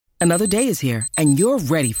Another day is here, and you're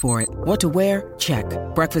ready for it. What to wear? Check.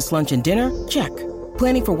 Breakfast, lunch, and dinner? Check.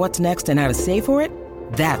 Planning for what's next and how to save for it?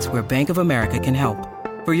 That's where Bank of America can help.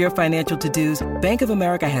 For your financial to-dos, Bank of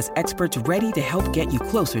America has experts ready to help get you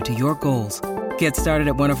closer to your goals. Get started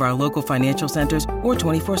at one of our local financial centers or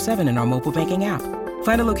 24/7 in our mobile banking app.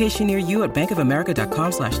 Find a location near you at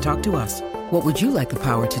bankofamerica.com/talktous. What would you like the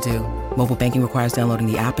power to do? Mobile banking requires downloading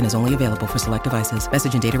the app and is only available for select devices.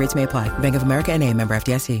 Message and data rates may apply. Bank of America N.A., member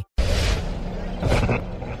FDIC.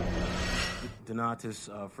 Donatis,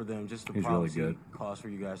 for them, just a he's really good. Cost for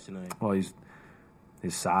you guys tonight. Well, his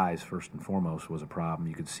size first and foremost was a problem.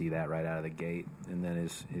 You could see that right out of the gate, and then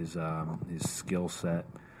his skill set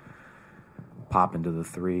popping to the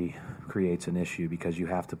three creates an issue because you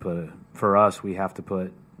have to put we have to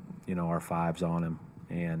put our fives on him,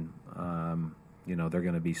 and they're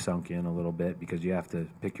going to be sunk in a little bit because you have to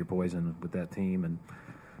pick your poison with that team, and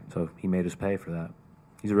so he made us pay for that.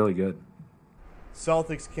 He's really good.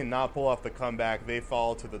 Celtics cannot pull off the comeback. They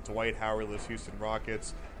fall to the Dwight Howard-less Houston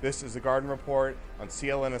Rockets. This is the Garden Report on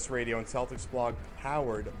CLNS Radio and Celticsblog,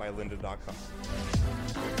 powered by lynda.com.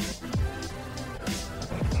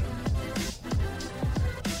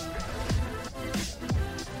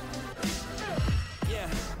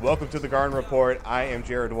 Welcome to the Garden Report. I am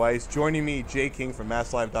Jared Weiss. Joining me, Jay King from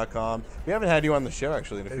MassLive.com. We haven't had you on the show,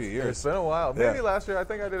 actually, in a few years. It's been a while. Maybe last year. I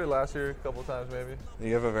think I did it last year a couple times, maybe.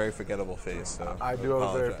 You have a very forgettable face. So I do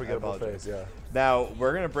have a very forgettable face, yeah. Now,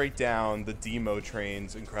 we're going to break down the Demo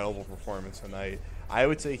Train's incredible performance tonight. I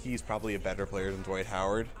would say he's probably a better player than Dwight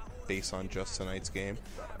Howard, based on just tonight's game.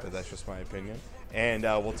 But that's just my opinion. And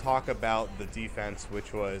we'll talk about the defense,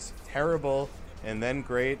 which was terrible, and then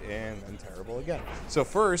great, and then terrible again. So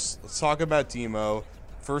first, let's talk about Demo.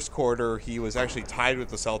 First quarter, he was actually tied with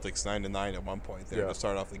the Celtics 9-9 at one point there to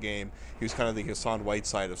start off the game. He was kind of the Hassan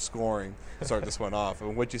Whiteside of scoring to start this one off.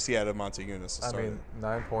 And what'd you see out of Montejunas to start? I mean,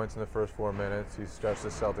 9 points in the first 4 minutes. He stretched the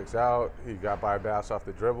Celtics out. He got by Bass off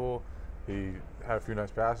the dribble. He had a few nice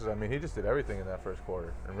passes. I mean, he just did everything in that first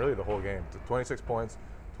quarter, and really the whole game. 26 points,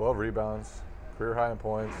 12 rebounds, career high in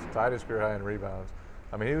points, tied his career high in rebounds.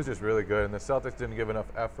 I mean, he was just really good, and the Celtics didn't give enough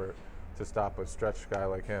effort to stop a stretch guy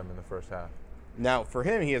like him in the first half. Now, for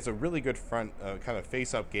him, he has a really good front kind of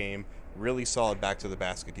face-up game, really solid back to the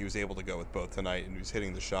basket. He was able to go with both tonight, and he was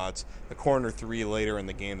hitting the shots. The corner three later in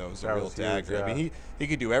the game, that was a real dagger. Huge, yeah. I mean, he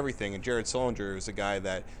could do everything, and Jared Sullinger is a guy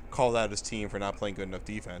that called out his team for not playing good enough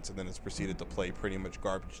defense, and then has proceeded to play pretty much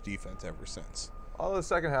garbage defense ever since. All the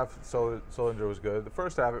second half, Sullinger was good. The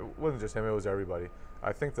first half, it wasn't just him, it was everybody.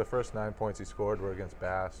 I think the first 9 points he scored were against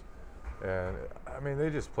Bass. And, I mean, they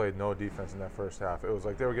just played no defense in that first half. It was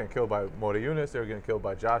like they were getting killed by Montejunas, they were getting killed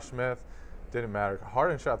by Josh Smith. Didn't matter.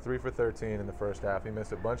 Harden shot 3 for 13 in the first half. He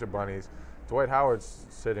missed a bunch of bunnies. Dwight Howard's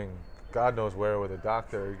sitting God knows where with a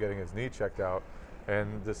doctor getting his knee checked out.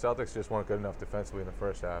 And the Celtics just weren't good enough defensively in the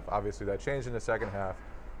first half. Obviously, that changed in the second half,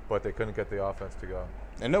 but they couldn't get the offense to go.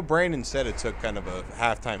 I know Brandon said it took kind of a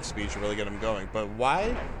halftime speech to really get them going, but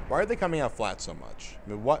why are they coming out flat so much?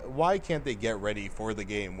 I mean, why can't they get ready for the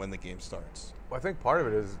game when the game starts? Well, I think part of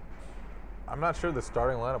it is I'm not sure the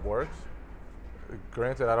starting lineup works.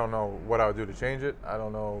 Granted, I don't know what I would do to change it. I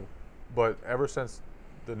don't know. But ever since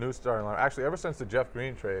the new starting lineup, actually ever since the Jeff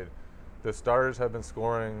Green trade, the starters have been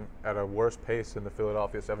scoring at a worse pace than the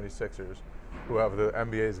Philadelphia 76ers, who have the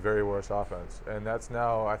NBA's very worst offense. And that's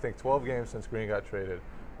now, I think, 12 games since Green got traded,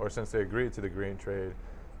 or since they agreed to the Green trade.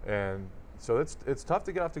 And so it's tough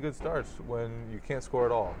to get off to good starts when you can't score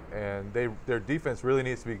at all. And their defense really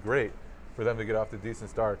needs to be great for them to get off to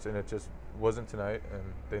decent starts, and it just wasn't tonight, and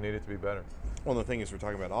they needed to be better. Well, the thing is, we're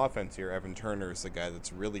talking about offense here. Evan Turner is the guy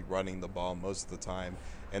that's really running the ball most of the time,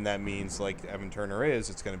 and that means, like Evan Turner is,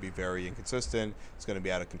 it's going to be very inconsistent. It's going to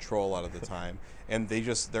be out of control a lot of the time, and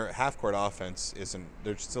their half-court offense isn't.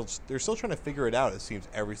 They're still trying to figure it out. It seems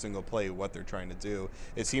every single play what they're trying to do.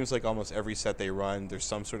 It seems like almost every set they run, there's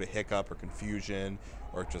some sort of hiccup or confusion,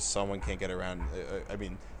 or just someone can't get around. I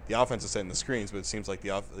mean, the offense is setting the screens, but it seems like the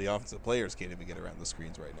offensive players can't even get around the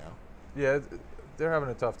screens right now. Yeah, they're having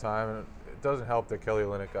a tough time, and it doesn't help that Kelly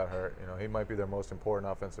Olynyk got hurt. You know, he might be their most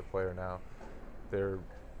important offensive player now. They're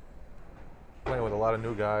playing with a lot of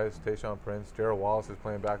new guys. Tayshaun Prince, Gerald Wallace is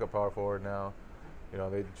playing backup power forward now. You know,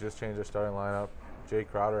 they just changed their starting lineup. Jay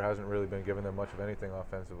Crowder hasn't really been giving them much of anything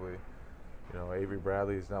offensively. You know, Avery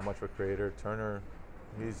Bradley's not much of a creator. Turner,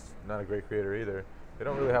 he's not a great creator either. They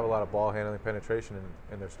don't really have a lot of ball handling penetration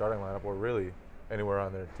in their starting lineup, or really anywhere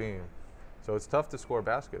on their team. So it's tough to score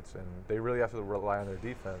baskets, and they really have to rely on their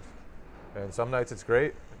defense. And some nights it's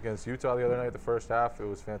great. Against Utah the other night, the first half, it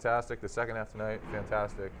was fantastic. The second half tonight,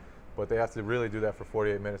 fantastic. But they have to really do that for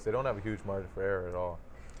 48 minutes. They don't have a huge margin for error at all.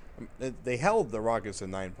 They held the Rockets to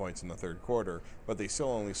 9 points in the third quarter, but they still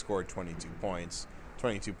only scored 22 points.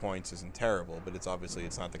 22 points isn't terrible, but it's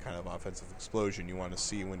not the kind of offensive explosion you want to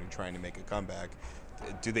see when you're trying to make a comeback.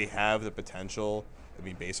 Do they have the potential? I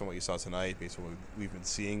mean, based on what you saw tonight, based on what we've been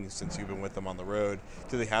seeing since you've been with them on the road,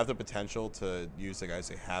 do they have the potential to use the guys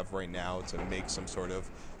they have right now to make some sort of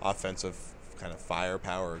offensive kind of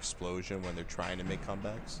firepower explosion when they're trying to make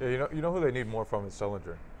comebacks? Yeah, you know who they need more from is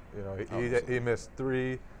Sullinger. You know, he missed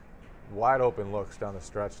 3 wide open looks down the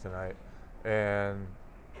stretch tonight, and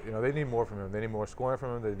you know they need more from him. They need more scoring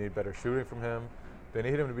from him. They need better shooting from him. They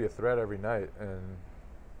need him to be a threat every night, and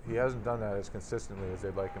he hasn't done that as consistently as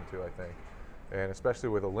they'd like him to, I think. And especially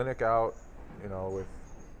with Olynyk out, you know,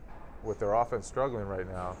 with their offense struggling right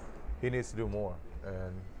now, he needs to do more.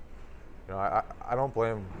 And you know, I don't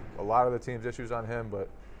blame a lot of the team's issues on him, but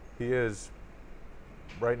he is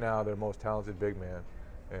right now their most talented big man,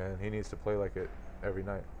 and he needs to play like it every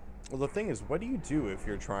night. Well, the thing is, what do you do if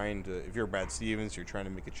you're Brad Stevens, you're trying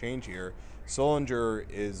to make a change here? Sullinger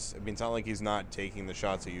it's not like he's not taking the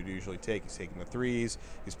shots that you'd usually take. He's taking the threes.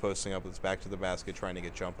 He's posting up with his back to the basket, trying to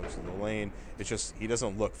get jump ups in the lane. It's just he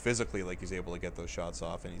doesn't look physically like he's able to get those shots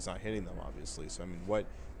off, and he's not hitting them, obviously. So, I mean, what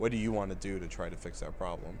do you want to do to try to fix that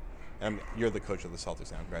problem? And you're the coach of the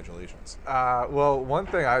Celtics now. Congratulations. Well, one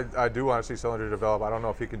thing I do want to see Sullinger develop, I don't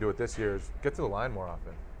know if he can do it this year, is get to the line more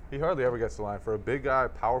often. He hardly ever gets to the line. For a big guy,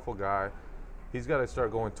 powerful guy, he's got to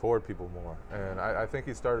start going toward people more. And I think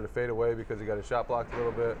he started to fade away because he got his shot blocked a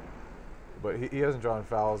little bit. But he hasn't drawn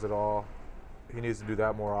fouls at all. He needs to do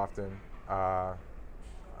that more often.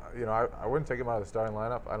 You know, I wouldn't take him out of the starting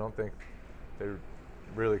lineup. I don't think they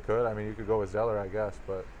really could. I mean, you could go with Zeller, I guess,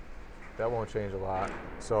 but that won't change a lot.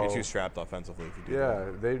 So You're too strapped offensively if you do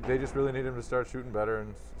that. Yeah, they just really need him to start shooting better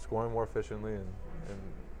and scoring more efficiently and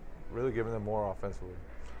really giving them more offensively.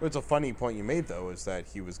 It's a funny point you made, though, is that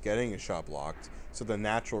he was getting his shot blocked, so the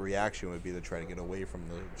natural reaction would be to try to get away from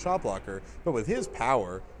the shot blocker. But with his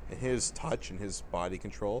power and his touch and his body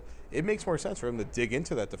control, it makes more sense for him to dig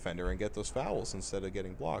into that defender and get those fouls instead of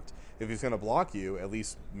getting blocked. If he's going to block you, at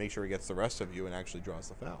least make sure he gets the rest of you and actually draws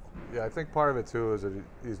the foul. Yeah, I think part of it, too, is that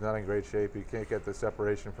he's not in great shape. He can't get the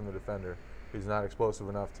separation from the defender. He's not explosive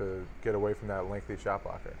enough to get away from that lengthy shot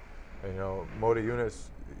blocker. And, you know, Mota Yunus,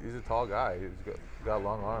 he's a tall guy. He's got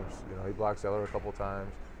long arms. You know, he blocked Zeller a couple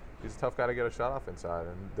times. He's a tough guy to get a shot off inside.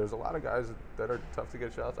 And there's a lot of guys that are tough to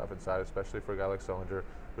get shots off inside, especially for a guy like Sullinger,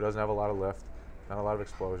 who doesn't have a lot of lift, not a lot of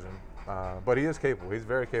explosion. But he is capable. He's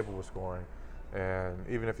very capable of scoring. And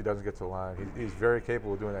even if he doesn't get to the line, he's very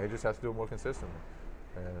capable of doing that. He just has to do it more consistently.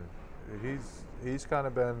 And he's kind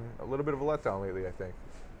of been a little bit of a letdown lately, I think,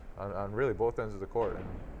 on really both ends of the court. And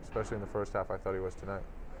especially in the first half, I thought he was tonight.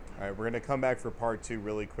 All right, we're going to come back for part 2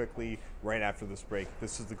 really quickly right after this break.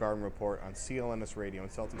 This is the Garden Report on CLNS Radio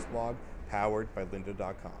and Celticsblog, powered by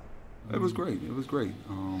lynda.com. It was great. It was great.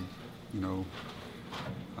 You know,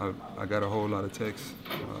 I got a whole lot of texts.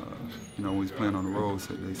 You know, when we was playing on the road,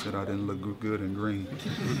 they said I didn't look good in green.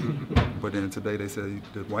 But then today they said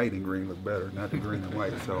the white and green look better, not the green and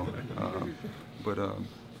white. So,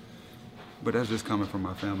 but that's just coming from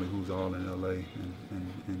my family, who's all in LA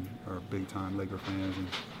and are big-time Laker fans, and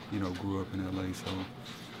you know, grew up in LA.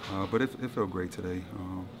 So, but it felt great today.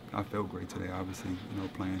 I felt great today, obviously. You know,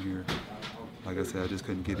 playing here. Like I said, I just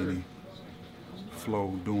couldn't get any flow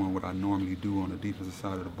doing what I normally do on the defensive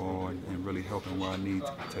side of the ball and really helping where I need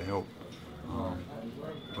to help.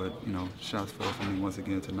 But you know, shots fell for me once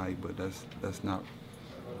again tonight. But that's not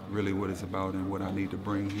really what it's about and what I need to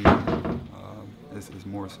bring here. It's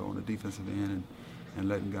more so on the defensive end and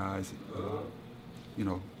letting guys, you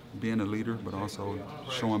know, being a leader, but also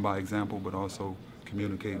showing by example, but also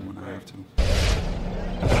communicating when I have to.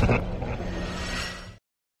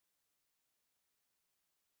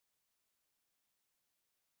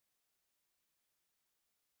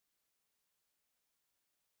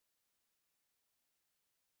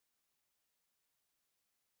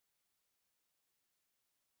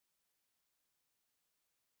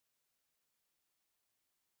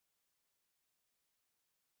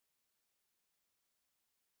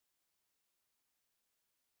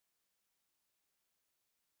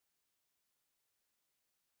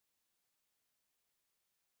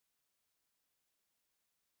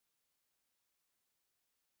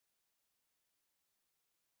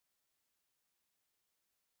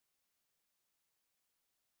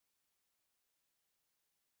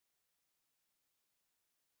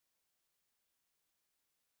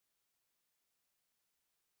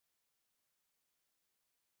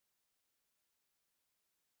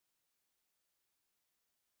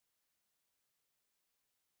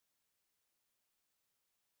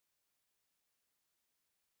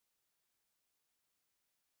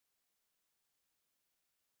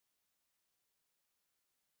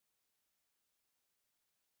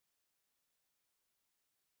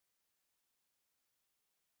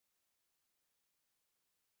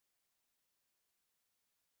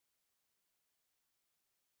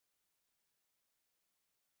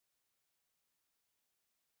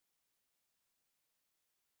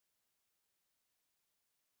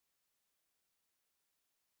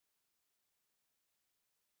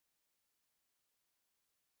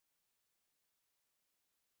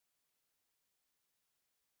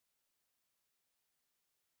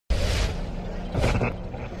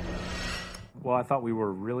 Well, I thought we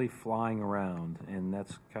were really flying around, and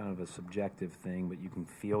that's kind of a subjective thing, but you can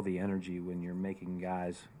feel the energy when you're making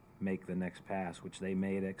guys make the next pass, which they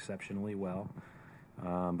made exceptionally well.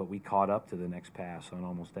 But we caught up to the next pass on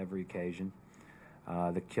almost every occasion.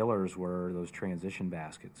 The killers were those transition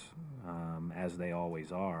baskets, as they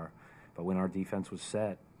always are. But when our defense was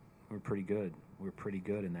set, we were pretty good. We were pretty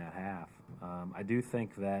good in that half. I do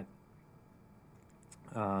think that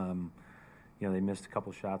they missed a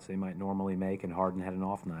couple shots they might normally make, and Harden had an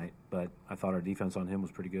off night. But I thought our defense on him was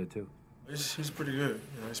pretty good too. He's pretty good.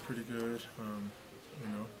 He's pretty good.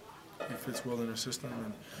 He fits well in their system,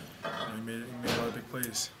 and he made a lot of big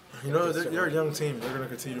plays. They're a young team. They're going to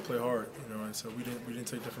continue to play hard. And so we didn't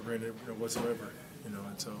take that for granted whatsoever. And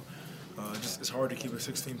so it's hard to keep a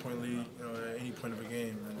 16-point lead at any point of a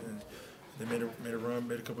game. And they made a run,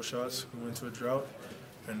 made a couple shots. We went into a drought,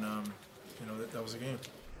 and that was a game.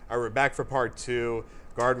 All right, we're back for part 2,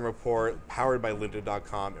 Garden Report, powered by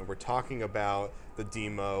Lynda.com, and we're talking about the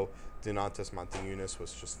Demo. Donatas Motiejunas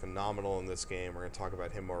was just phenomenal in this game. We're going to talk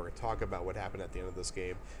about him more. We're going to talk about what happened at the end of this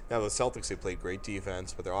game. Now, the Celtics, they played great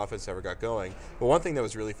defense, but their offense never got going. But one thing that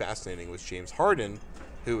was really fascinating was James Harden,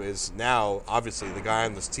 who is now obviously the guy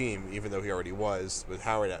on this team, even though he already was. With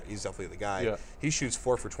Howard, he's definitely the guy. Yeah. He shoots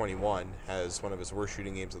 4 for 21, has one of his worst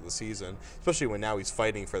shooting games of the season, especially when now he's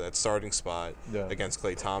fighting for that starting spot against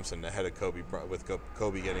Klay Thompson ahead of Kobe, with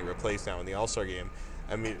Kobe getting replaced now in the All-Star game.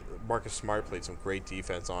 I mean, Marcus Smart played some great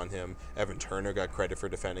defense on him. Evan Turner got credit for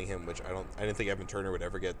defending him, which I didn't think Evan Turner would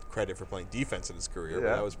ever get credit for playing defense in his career,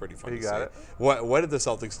 but that was pretty fun to see. It. What did the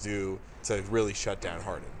Celtics do to really shut down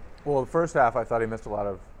Harden? Well, the first half, I thought he missed a lot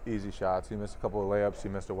of easy shots. He missed a couple of layups. He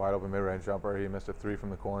missed a wide-open mid-range jumper. He missed a 3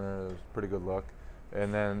 from the corner. It was a pretty good look.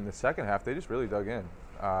 And then the second half, they just really dug in.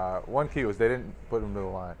 One key was they didn't put him to the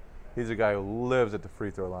line. He's a guy who lives at the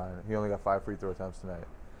free throw line. He only got 5 free throw attempts tonight.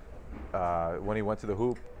 When he went to the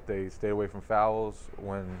hoop, they stayed away from fouls.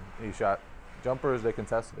 When he shot jumpers, they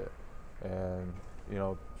contested it. And,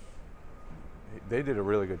 they did a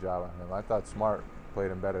really good job on him. I thought Smart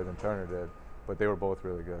played him better than Turner did, but they were both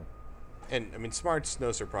really good. And, I mean, Smart's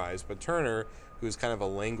no surprise, but Turner, who's kind of a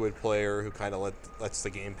languid player who kind of lets the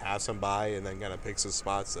game pass him by and then kind of picks his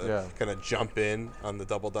spots to kind of jump in on the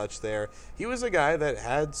double dutch there. He was a guy that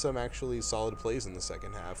had some actually solid plays in the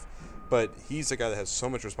second half. But he's a guy that has so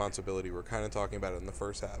much responsibility. We're kind of talking about it in the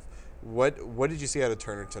first half. What did you see out of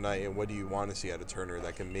Turner tonight, and what do you want to see out of Turner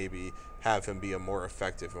that can maybe have him be a more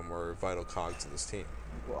effective and more vital cog to this team?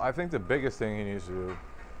 Well, I think the biggest thing he needs to do,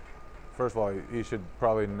 first of all, he should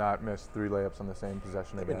probably not miss 3 layups on the same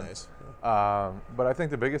possession again. That'd be nice. Yeah. But I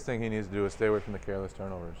think the biggest thing he needs to do is stay away from the careless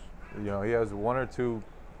turnovers. He has 1 or 2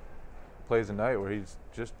 plays a night where he's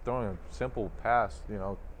just throwing a simple pass,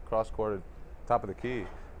 cross-court at top of the key.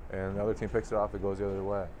 And the other team picks it off, it goes the other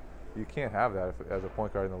way. You can't have that as a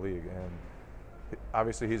point guard in the league. And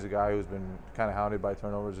obviously he's a guy who's been kind of hounded by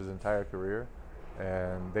turnovers his entire career,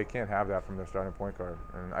 and they can't have that from their starting point guard.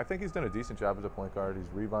 And I think he's done a decent job as a point guard.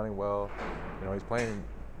 He's rebounding well. He's playing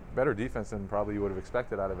better defense than probably you would have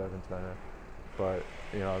expected out of Evan Turner. But,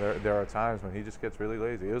 there are times when he just gets really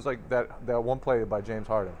lazy. It was like that one play by James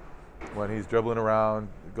Harden when he's dribbling around,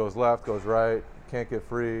 goes left, goes right, can't get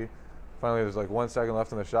free. Finally, there's like 1 second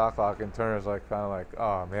left on the shot clock, and Turner's kind of like,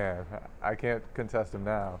 oh man, I can't contest him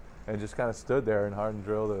now, and just kind of stood there, and Harden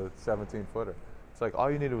drilled a 17-footer. It's like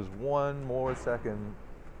all you needed was 1 more second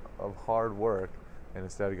of hard work, and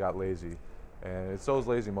instead he got lazy. And it's those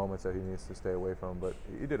lazy moments that he needs to stay away from, but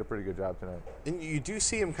he did a pretty good job tonight. And you do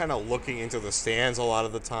see him kind of looking into the stands a lot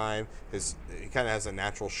of the time. He kind of has a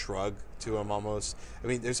natural shrug to him almost. I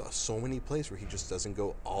mean, there's so many plays where he just doesn't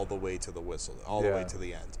go all the way to the whistle, all the way to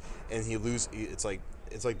the end. And it's like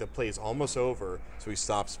the play is almost over, so he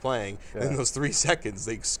stops playing. And in those 3 seconds,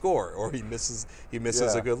 they score, or he misses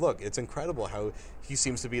a good look. It's incredible how he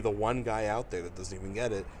seems to be the one guy out there that doesn't even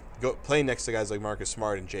get it. Playing next to guys like Marcus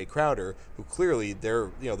Smart and Jay Crowder, who clearly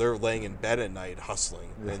they're laying in bed at night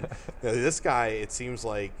hustling. And this guy, it seems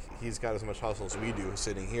like he's got as much hustle as we do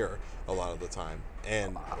sitting here a lot of the time.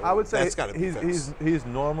 And I would say that's gotta be fixed. he's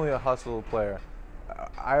normally a hustle player.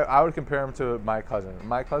 I would compare him to my cousin.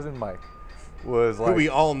 My cousin Mike was like, who we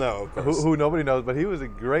all know, of course. Who nobody knows, but he was a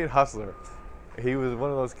great hustler. He was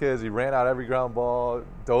one of those kids. He ran out every ground ball,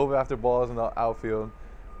 dove after balls in the outfield.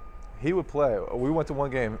 He would play. We went to one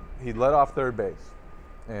game. He led off third base,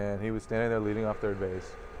 and he was standing there leading off third base.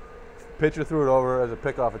 Pitcher threw it over as a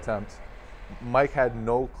pickoff attempt. Mike had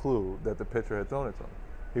no clue that the pitcher had thrown it to him.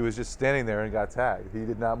 He was just standing there and got tagged. He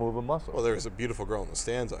did not move a muscle. Well, there was a beautiful girl in the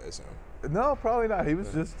stands, I assume. No, probably not. He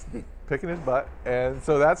was just picking his butt. And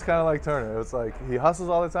so that's kind of like Turner. It's like he hustles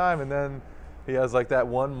all the time, and then he has like that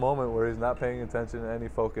one moment where he's not paying attention to any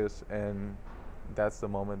focus, and that's the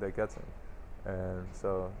moment that gets him. And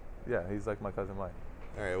so, yeah, he's like my cousin Mike.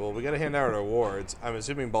 All right, well, we got to hand out our awards. I'm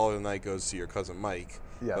assuming Baller of the Night goes to your cousin Mike.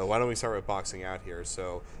 Yes. But why don't we start with boxing out here?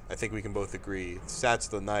 So I think we can both agree. Stats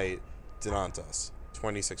of the night, Donatas,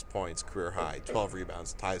 26 points, career high, 12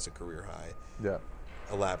 rebounds, ties a career high. Yeah.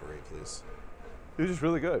 Elaborate, please. He was just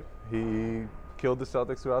really good. He killed the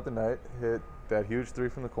Celtics throughout the night, hit that huge three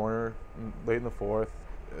from the corner late in the fourth.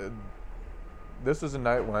 This was a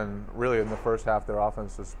night when, really, in the first half, their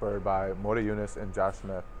offense was spurred by Mota Yunus and Josh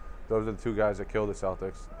Smith. Those are the two guys that killed the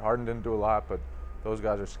Celtics. Harden didn't do a lot, but those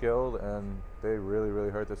guys are skilled, and they really, really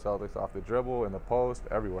hurt the Celtics off the dribble, in the post,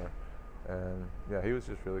 everywhere. And, yeah, he was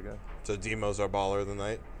just really good. So Demo's our Baller of the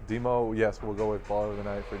Night? Demo, yes, we'll go with Baller of the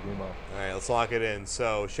Night for Demo. All right, let's lock it in.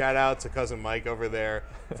 So shout out to cousin Mike over there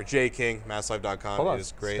for J King, MassLife.com. Hold on, It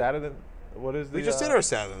is great. stat of the, what is the? We just did our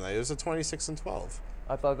stat of the night. It was a 26 and 12.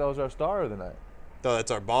 I thought that was our star of the night. No,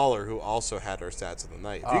 that's our baller who also had our stats of the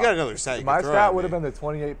night. If you got another stat, you my can throw stat at would me. have been the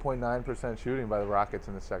 28.9% shooting by the Rockets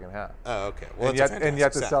in the second half. Oh, okay. Well, and that's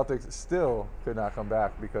yet the stat. Celtics still could not come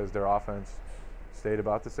back because their offense stayed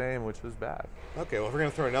about the same, which was bad. Okay, well, if we're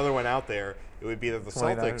going to throw another one out there, it would be that the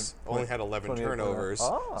 29 Celtics only had 11 turnovers,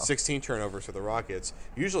 16 turnovers for the Rockets.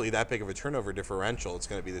 Usually that big of a turnover differential, it's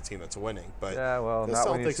going to be the team that's winning. But yeah, well, the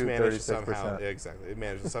not when you Celtics shoot managed to 36%. somehow, exactly,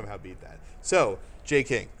 managed to somehow beat that. So, Jay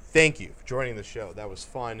King, thank you for joining the show. That was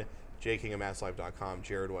fun. Jay King of MassLife.com,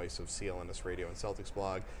 Jared Weiss of CLNS Radio and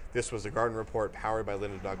Celticsblog. This was the Garden Report, powered by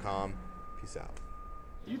Linden.com. Peace out.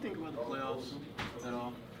 Do you think about the playoffs at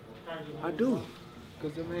all? I do.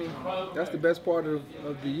 Because, I mean, that's the best part of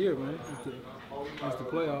the year, man, is the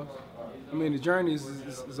playoffs. I mean, the journey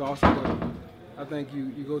is awesome, but I think you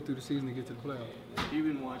go through the season to get to the playoffs. You've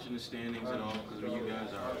been watching the standings and all, because you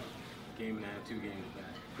guys are a game and a half, 2 games back.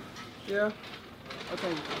 Yeah, I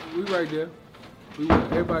think we right there.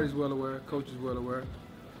 Everybody's well aware, coach is well aware.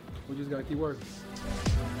 We just got to keep working.